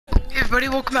everybody,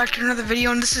 welcome back to another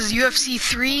video, and this is UFC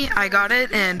 3. I got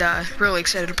it, and really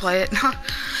excited to play it. I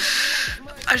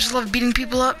just love beating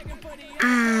people up.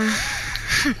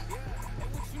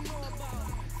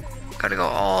 Gotta go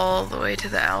all the way to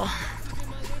the L.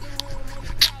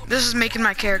 This is making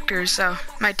my characters, so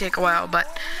it might take a while,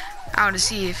 but I want to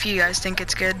see if you guys think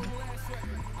it's good.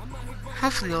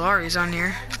 Hopefully Laurie's on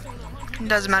here. It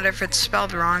doesn't matter if it's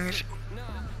spelled wrong.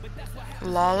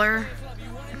 Lawler.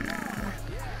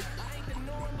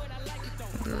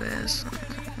 Lewis.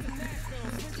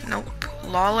 Nope.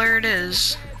 Lawler it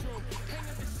is.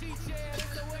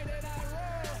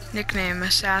 Nickname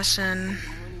Assassin.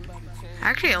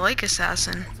 Actually, I like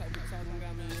Assassin.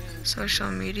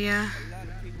 Social media.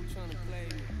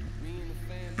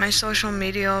 My social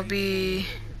media will be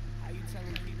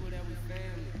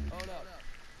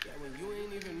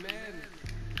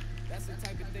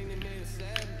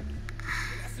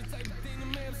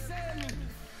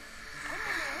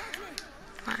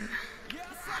fun.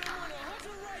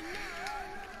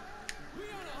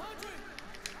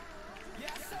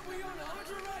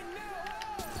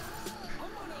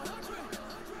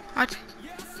 What?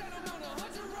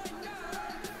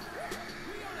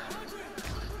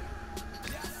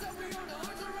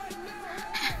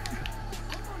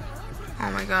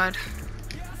 Oh my god.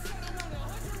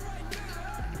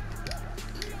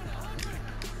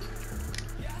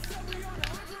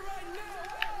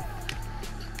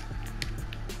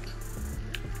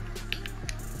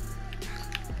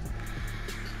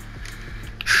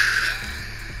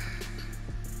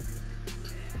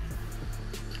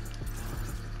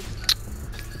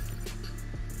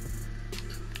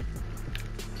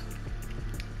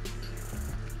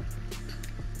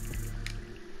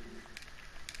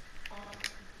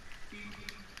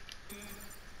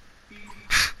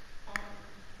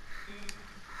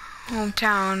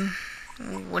 Hometown,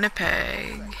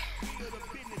 Winnipeg.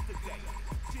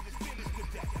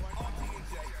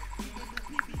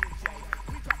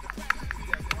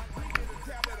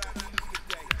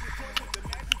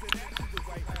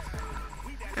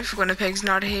 If Winnipeg's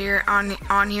not here on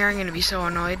here, I'm gonna be so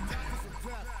annoyed.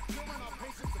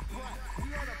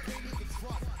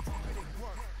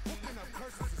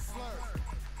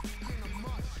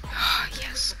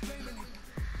 Yes.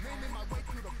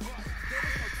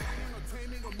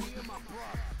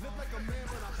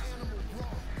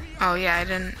 Oh yeah, I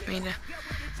didn't mean to.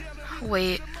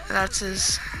 Wait, that's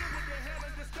his.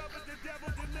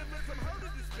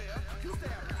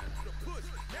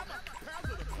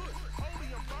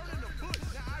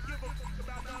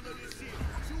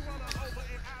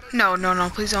 No,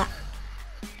 please don't.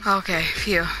 Okay,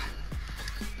 phew.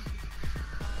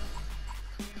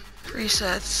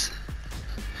 Resets.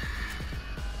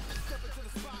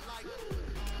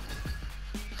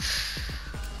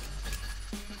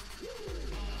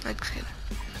 Looks good.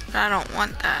 But I don't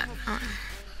want that.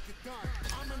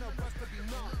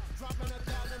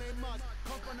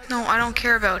 No, I don't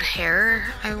care about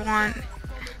hair. I want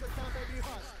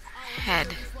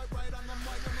head.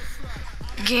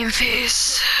 Game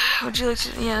face. Would you like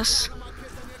to? Yes.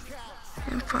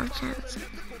 Important.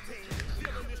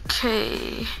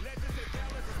 Okay.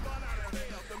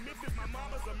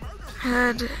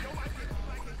 Head.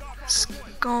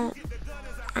 Skull.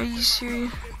 Are you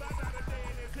serious?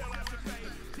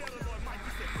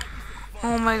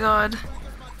 Oh my god.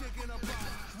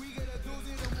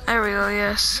 There we go,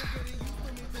 yes.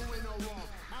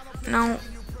 No.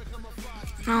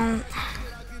 No.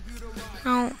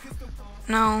 No.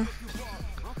 No.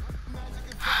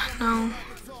 No.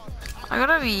 I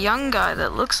gotta be a young guy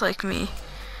that looks like me.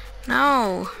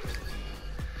 No.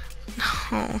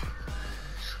 No.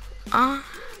 No.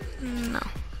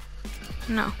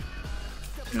 No.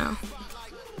 No.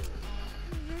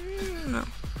 No.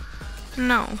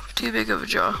 No. Too big of a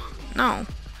jaw. No.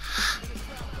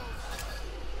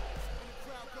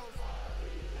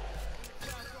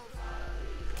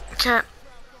 Okay.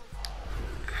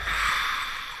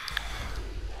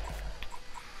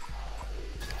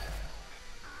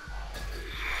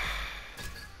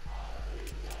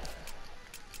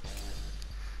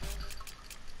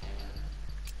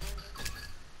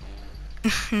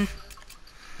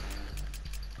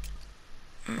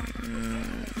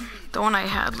 The one I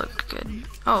had looked good.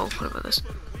 Oh, what about this?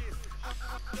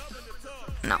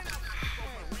 No.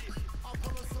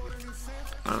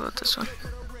 What about this one?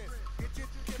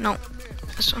 No.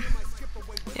 This one.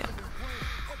 Yeah.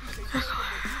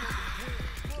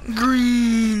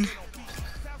 Green.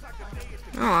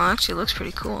 Oh, it actually looks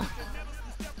pretty cool.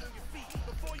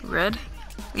 Red?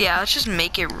 Yeah, let's just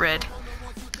make it red.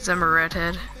 Because I'm a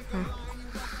redhead.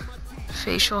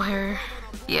 Facial hair.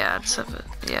 Yeah, it's of it.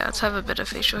 Yeah, let's have a bit of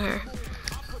facial hair.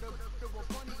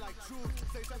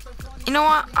 You know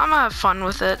what? I'm gonna have fun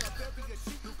with it.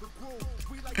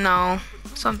 No,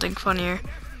 something funnier.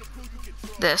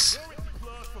 This.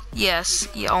 Yes.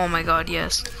 Yeah. Oh my god,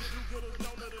 yes.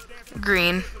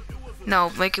 Green. No,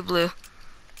 make it blue.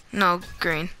 No,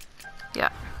 green. Yeah.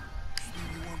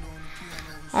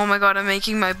 Oh my god, I'm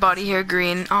making my body hair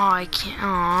green. Oh, I can't.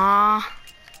 Aww.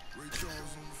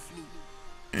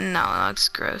 No, that's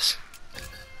gross.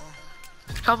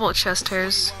 Couple of chest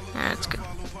hairs. Yeah, that's good.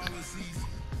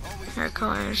 Hair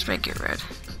color, just make it red.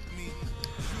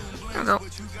 There we go.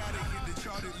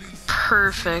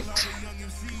 Perfect.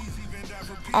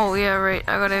 Oh yeah, right.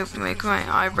 I gotta make my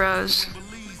eyebrows.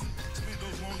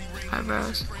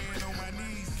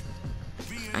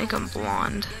 Make them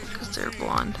blonde, because they're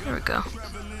blonde. There we go.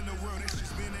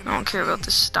 I don't care about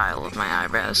the style of my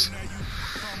eyebrows.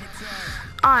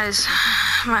 Eyes.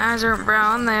 My eyes aren't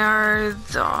brown, they are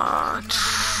the...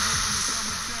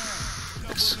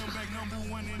 This.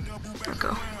 There we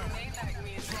go.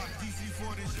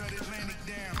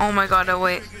 Oh my god, oh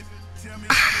wait.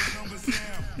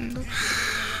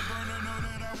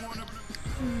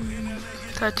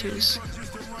 Tattoos.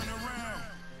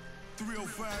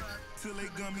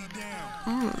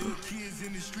 Ooh.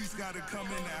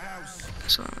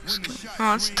 So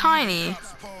oh, it's tiny.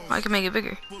 Oh, I can make it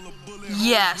bigger.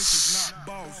 Yes.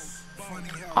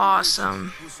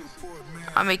 Awesome.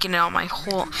 I'm making it on my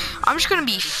whole. I'm just gonna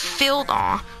be filled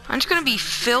on. I'm just gonna be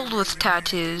filled with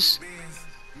tattoos.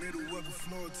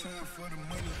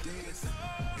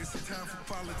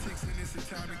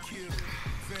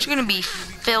 It's gonna be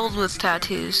filled with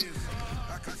tattoos.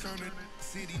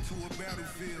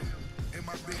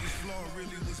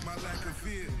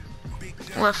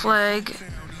 Left leg.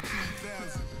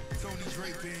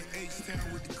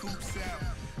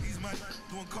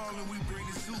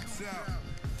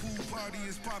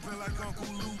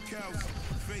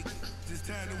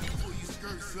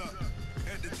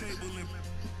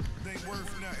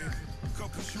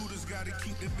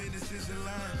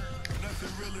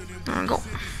 There we go.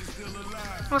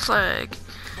 Left leg.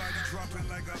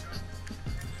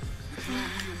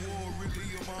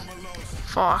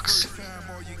 Fox.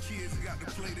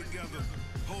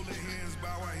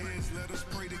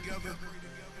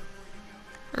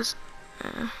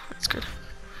 That's good.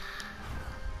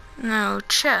 No,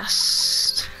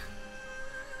 chest.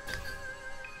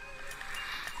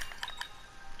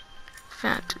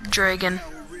 Fat dragon.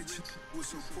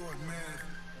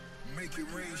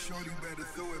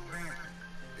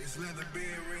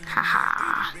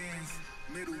 Haha.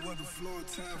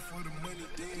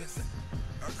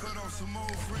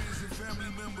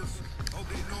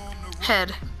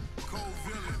 Head.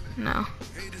 No.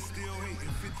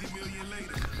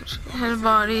 Head,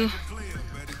 body.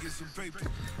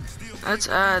 Let's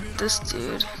add this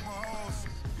dude.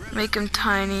 Make him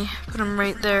tiny. Put him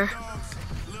right there.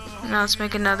 Now let's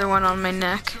make another one on my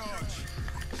neck.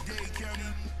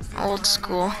 Old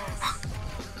school.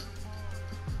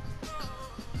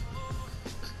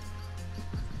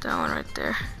 That one right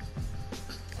there.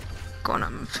 Going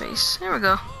on my face. There we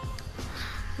go.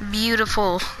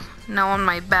 Beautiful. Now on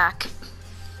my back.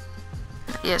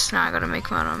 Yes, now I gotta make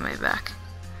one on my back.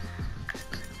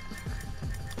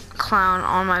 Clown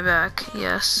on my back.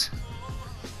 Yes.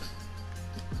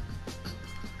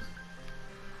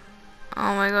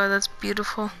 Oh my god, that's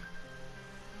beautiful.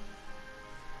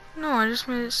 No, I just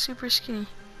made it super skinny.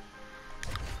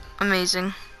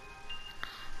 Amazing.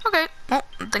 Okay, well,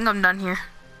 I think I'm done here.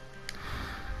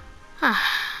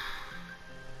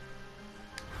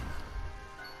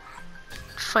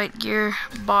 Fight gear,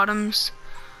 bottoms.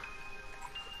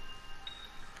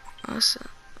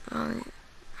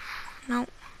 Nope.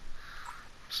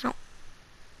 Nope.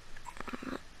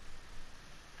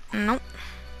 Nope.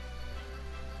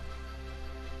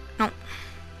 Nope.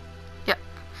 Yep.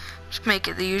 Just make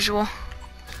it the usual.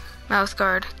 Mouth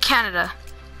guard. Canada.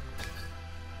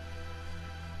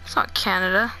 It's not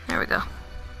Canada. There we go.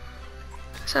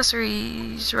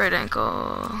 Accessories. Right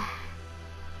ankle.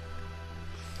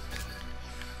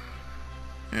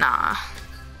 Nah.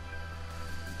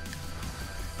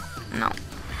 No.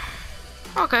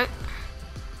 Okay.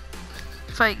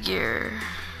 Fight gear.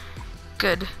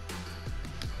 Good.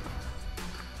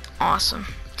 Awesome.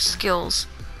 Skills.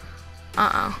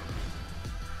 Uh-oh.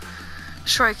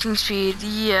 Striking speed.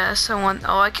 Yes, I want.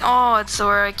 Oh, it's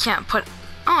where I can't put.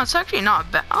 Oh, it's actually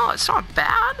not bad. Oh, it's not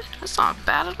bad. It's not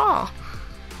bad at all.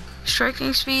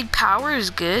 Striking speed, power is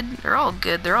good. They're all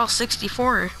good. They're all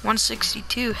 64,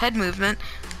 162. Head movement,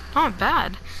 not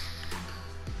bad.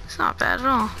 It's not bad at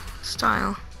all.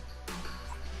 Style.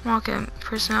 Walk-in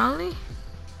personality.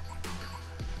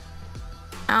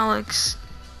 Alex.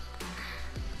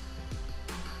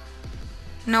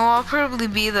 No, I'll probably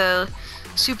be the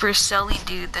super selly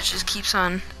dude that just keeps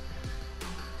on.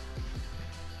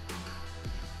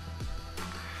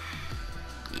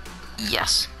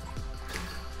 Yes.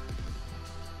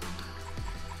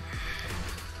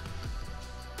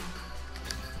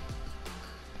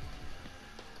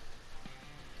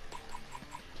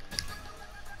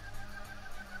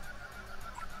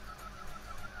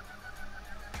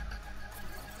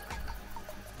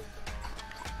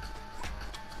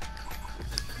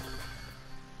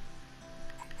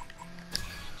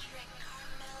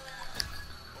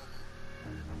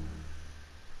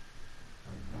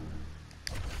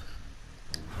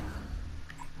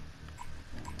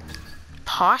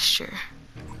 Posture.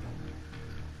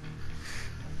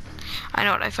 I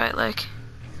know what I fight like.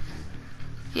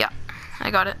 Yeah, I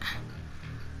got it.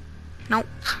 Nope.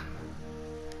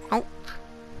 Nope.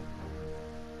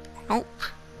 Nope.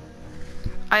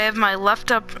 I have my left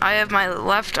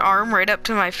arm right up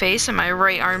to my face and my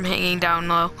right arm hanging down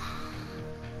low.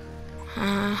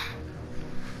 And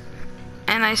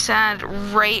I said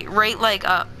right leg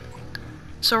up.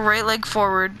 So right leg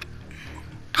forward.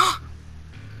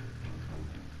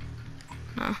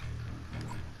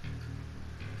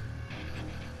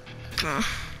 No.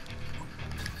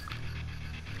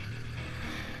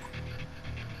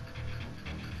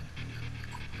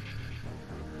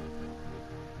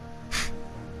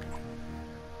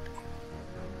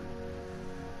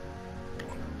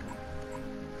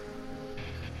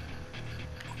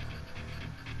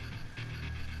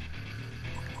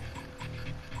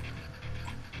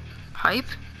 Hype?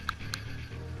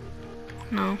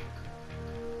 No.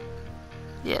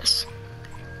 Yes.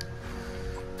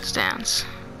 Stance.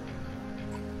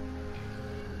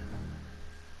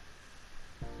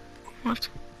 What?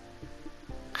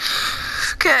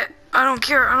 Okay, I don't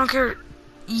care.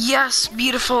 Yes,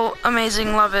 beautiful,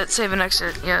 amazing, love it, save and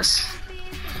exit, yes.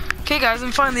 Okay guys,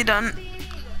 I'm finally done.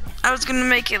 I was gonna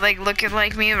make it like looking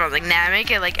like me, but I was like, nah, make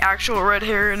it like actual red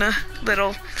hair and a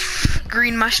little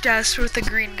green mustache with a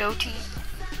green goatee.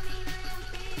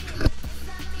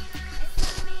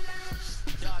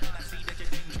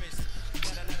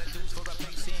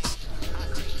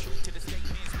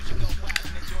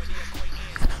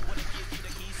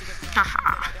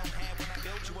 Haha.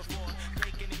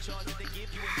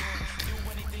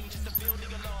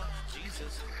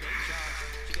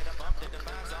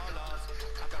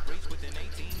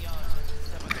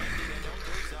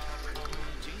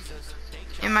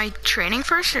 Am I training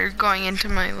first or going into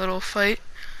my little fight?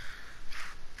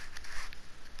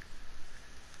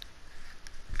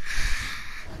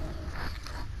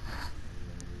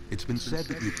 It's been said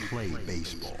that you play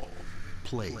baseball,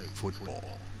 play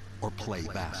football, or play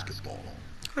basketball.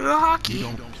 What about hockey? You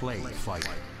don't play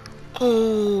fighting.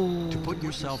 Oh. To put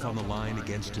yourself on the line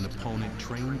against an opponent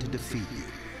trained to defeat you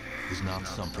is not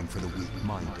something for the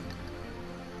weak-minded.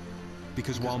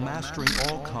 Because while mastering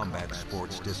all combat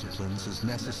sports disciplines is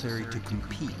necessary to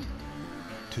compete,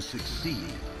 to succeed,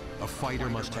 a fighter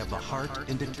must have the heart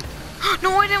and determination.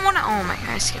 No, I didn't want to. Oh my god,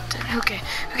 I skipped it. Okay,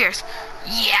 who cares?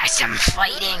 Yes, I'm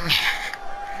fighting.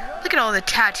 Look at all the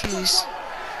tattoos.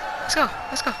 Let's go.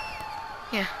 Let's go.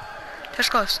 Yeah. Touch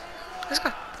close. Let's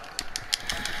go.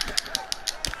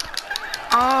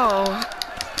 Oh.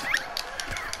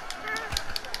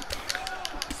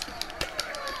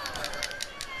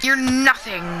 You're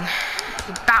nothing.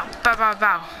 Bow, bow, bow,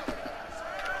 bow.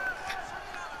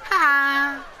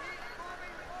 Ha.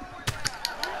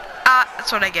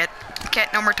 That's what I get. Okay,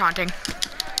 no more taunting.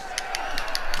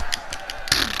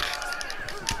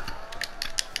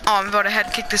 Oh, I'm about to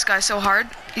head kick this guy so hard.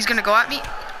 He's gonna go at me.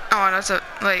 Oh, that's a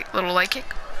little light kick.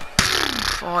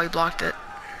 Oh, he blocked it.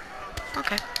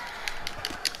 Okay.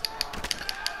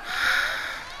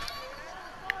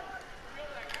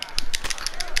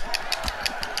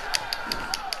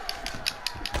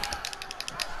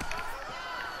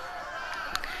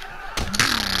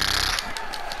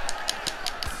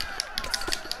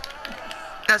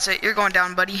 That's it. You're going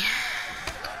down, buddy.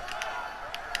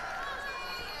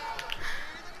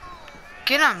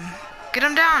 Get him. Get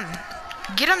him down.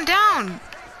 Get him down.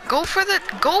 Go for the.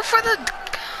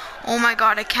 Oh my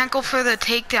god, I can't go for the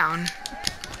takedown.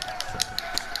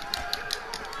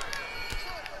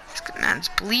 This man's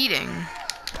bleeding.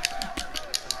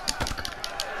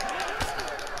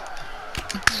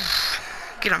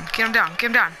 Get him down. Get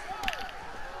him down.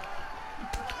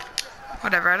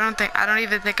 Whatever. I don't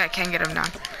even think I can get him down.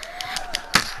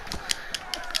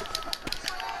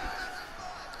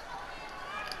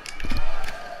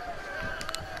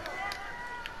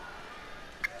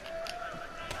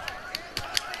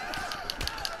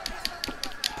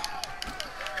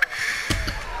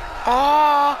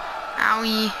 Oh,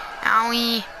 owie,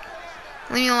 owie.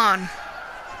 Leave me alone.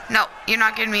 No, you're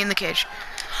not getting me in the cage.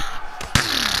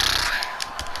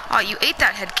 Oh, you ate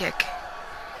that head kick.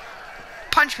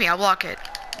 Punch me, I'll block it.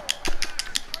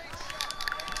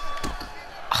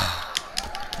 Oh,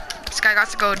 this guy got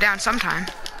to go down sometime.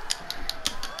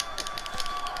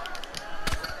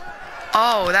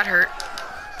 Oh, that hurt.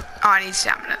 Oh, I need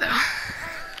stamina though.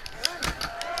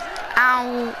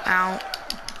 Ow, ow.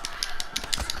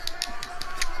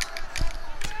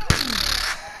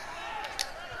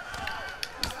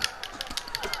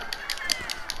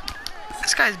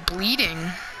 This guy's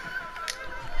bleeding.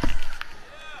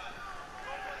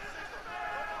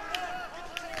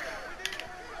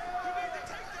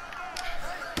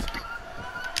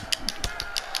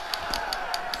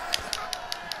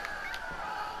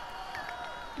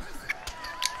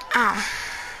 Ow.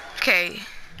 Okay.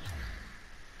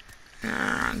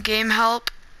 Game help.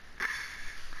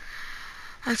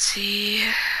 Let's see.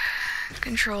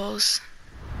 Controls.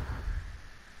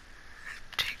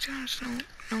 Takedowns. No.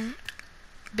 No.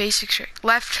 Basic strike.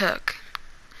 Left hook.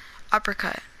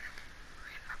 Uppercut.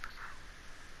 Right uppercut.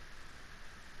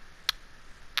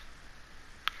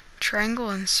 Triangle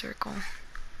and circle.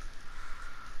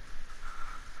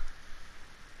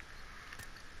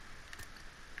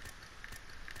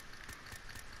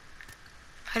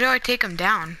 How do I take him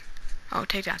down? Oh,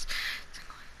 takedowns.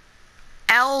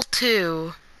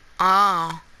 L2.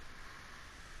 Oh.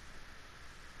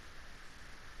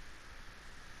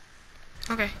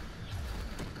 Okay.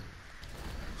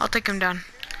 I'll take him down.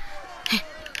 Hey.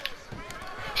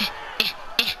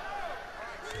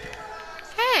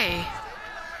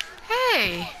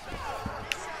 Hey.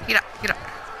 Get up, get up.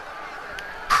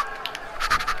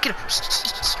 Get up.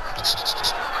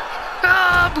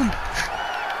 Ah, boom.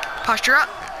 Posture up.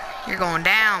 You're going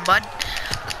down, bud.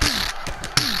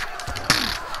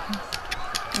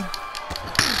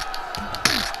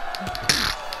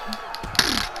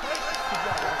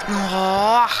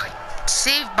 Oh,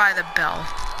 saved by the bell.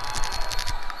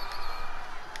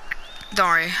 Don't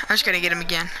worry, I'm just gonna get him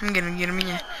again. I'm gonna get him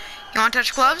again. You wanna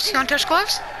touch gloves? You wanna touch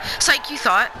gloves? Psych, you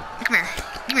thought. Come here.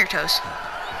 Give me your toes.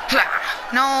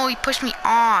 No, he pushed me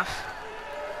off.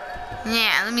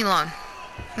 Yeah, leave me alone.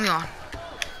 Leave me alone.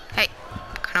 Hey,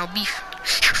 no beef.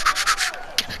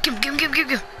 Give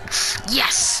him.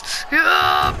 Yes!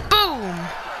 Boom!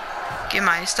 Get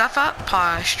my stuff up.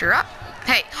 Posture up.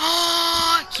 Hey!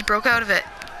 Oh, he broke out of it.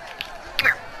 Come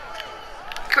here.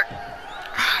 Come here.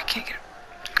 I can't get him.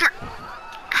 Come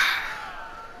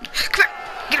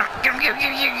here. Come here.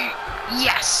 Get him.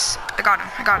 Yes! I got him.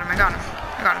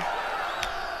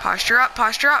 Posture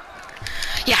up.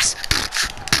 Yes!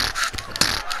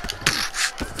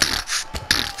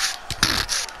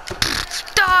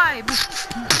 Die!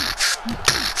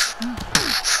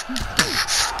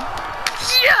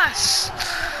 Yes!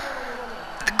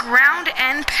 The ground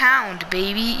and pound,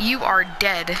 baby. You are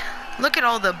dead. Look at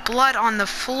all the blood on the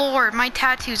floor. My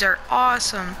tattoos are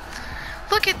awesome.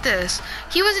 Look at this.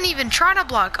 He wasn't even trying to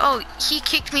block. Oh, he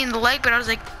kicked me in the leg, but I was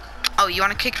like, oh, you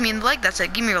want to kick me in the leg? That's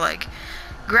it. Give me your leg.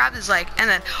 Grabbed his leg, and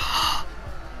then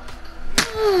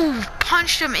ooh,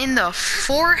 punched him in the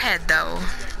forehead, though.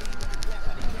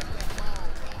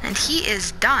 And he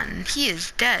is done. He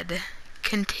is dead.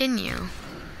 Continue.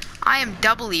 I am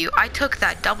W. I took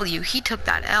that W. He took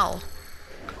that L.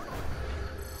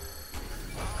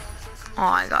 Oh,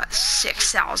 I got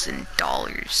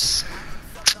 $6,000.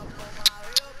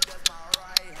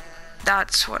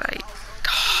 That's what I'm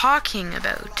talking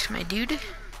about, my dude.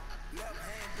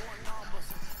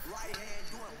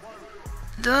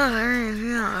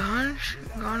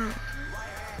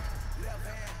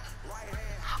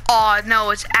 Oh,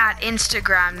 no, it's at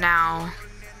Instagram now.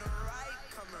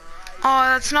 Oh,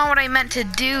 that's not what I meant to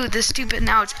do. The stupid,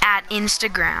 now it's at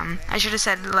Instagram. I should have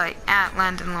said, like, at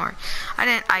Landon Lore.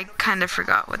 I kind of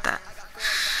forgot what that.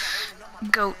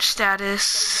 Goat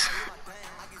status.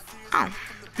 Oh.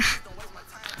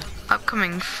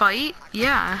 Upcoming fight?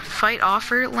 Yeah, fight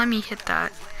offer. Let me hit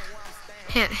that.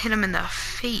 Hit him in the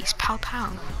face. Pow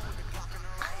pow.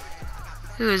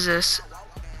 Who is this?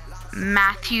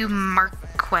 Matthew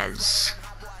Marquez.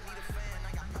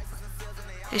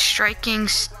 His striking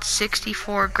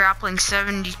 64, grappling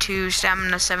 72,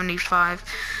 stamina 75,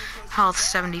 health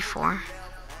 74.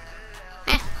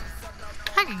 I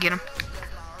could get him.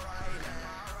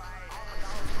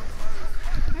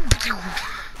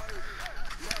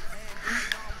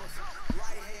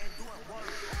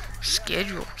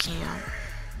 Schedule count.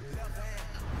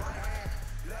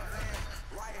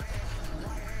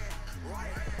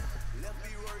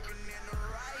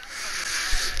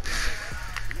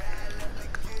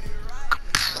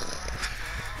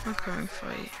 Upcoming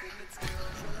fight.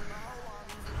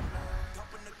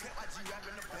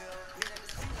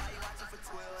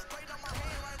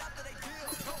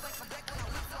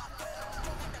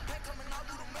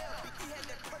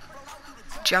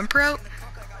 Jump rope?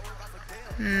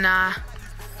 Nah.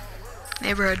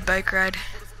 Neighborhood bike ride.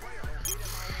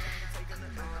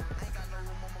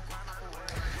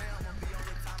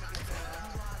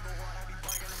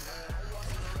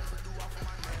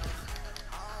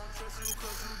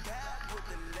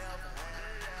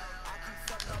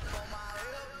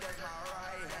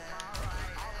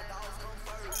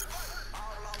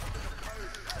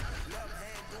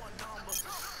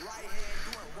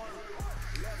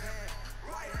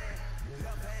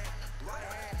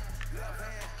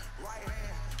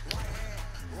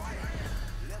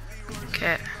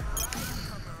 Okay.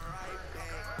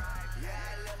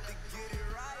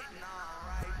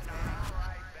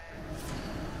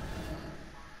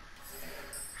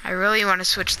 I really want to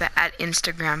switch the at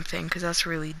Instagram thing because that's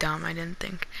really dumb. I didn't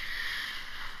think.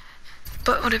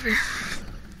 But whatever.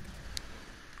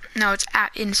 No, it's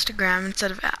at Instagram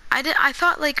instead of at. I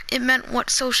thought like it meant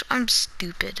what social. I'm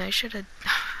stupid. I should have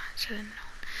known.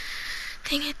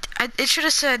 Dang it. It should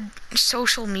have said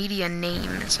social media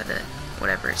name instead of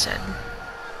whatever it said.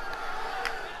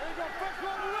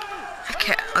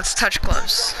 Okay, let's touch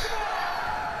gloves.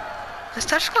 Let's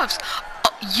touch gloves.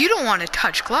 Oh, you don't want to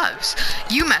touch gloves.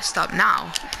 You messed up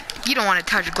now. You don't want to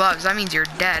touch gloves. That means you're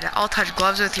dead. I'll touch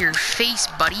gloves with your face,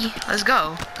 buddy. Let's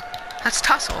go. Let's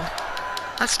tussle.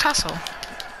 Let's tussle.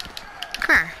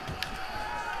 Come here.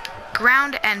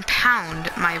 Ground and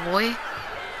pound, my boy.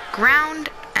 Ground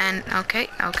and... Okay.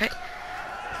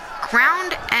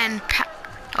 Ground and pound.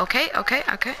 Okay.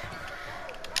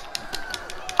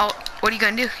 Oh, what are you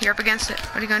gonna do? You're up against it.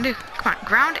 What are you gonna do? Come on.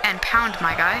 Ground and pound,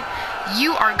 my guy.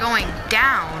 You are going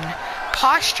down.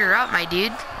 Posture up, my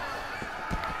dude.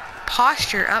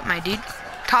 Posture up, my dude.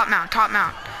 Top mount.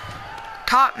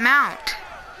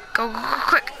 Go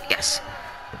quick. Yes.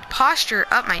 Posture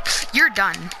up, my... You're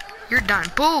done.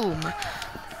 Boom.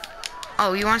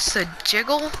 Oh, you want us to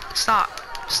jiggle? Stop.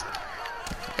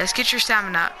 Yes, get your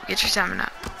stamina up.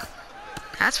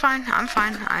 That's fine. I'm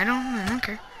fine. I don't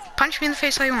care. Punch me in the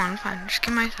face all you want. I'm fine. Just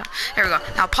give myself. There we go.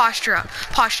 Now posture up.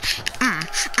 Posture.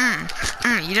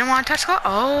 You didn't want to touch glove?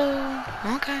 Oh,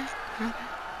 okay.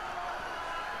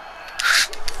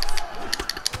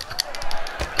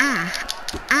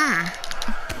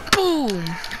 Boom.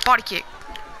 Body kick.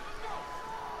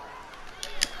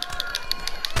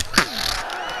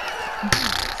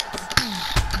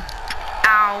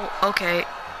 Ow. Okay.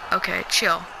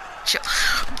 Chill.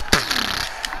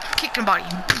 Kick in the body.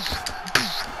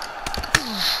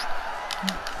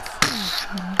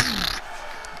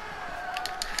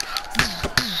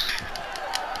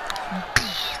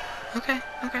 Okay.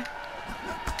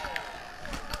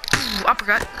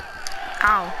 Uppercut.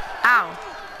 Ow.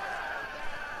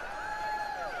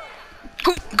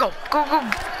 Go.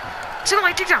 Single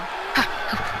leg takedown.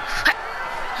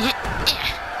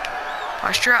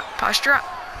 Posture up.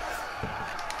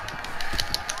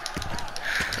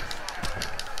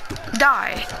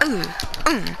 Die.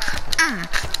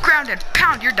 Ground and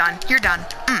pound. You're done.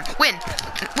 Win.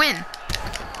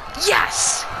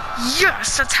 Yes,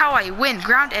 that's how I win.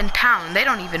 Ground and pound. They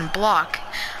don't even block.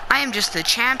 I am just the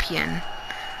champion.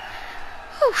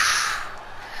 Whew.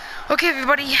 Okay,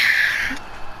 everybody.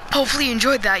 Hopefully you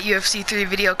enjoyed that UFC 3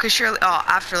 video, because surely...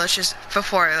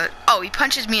 he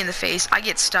punches me in the face. I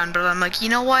get stunned, but I'm like, you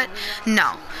know what?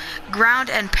 No. Ground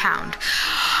and pound.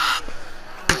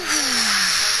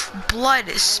 Blood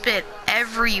spit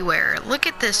everywhere. Look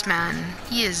at this man.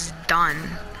 He is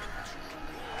done.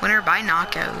 Winner by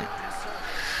knockout.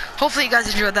 Hopefully you guys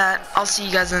enjoyed that. I'll see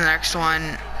you guys in the next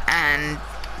one, and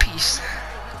peace.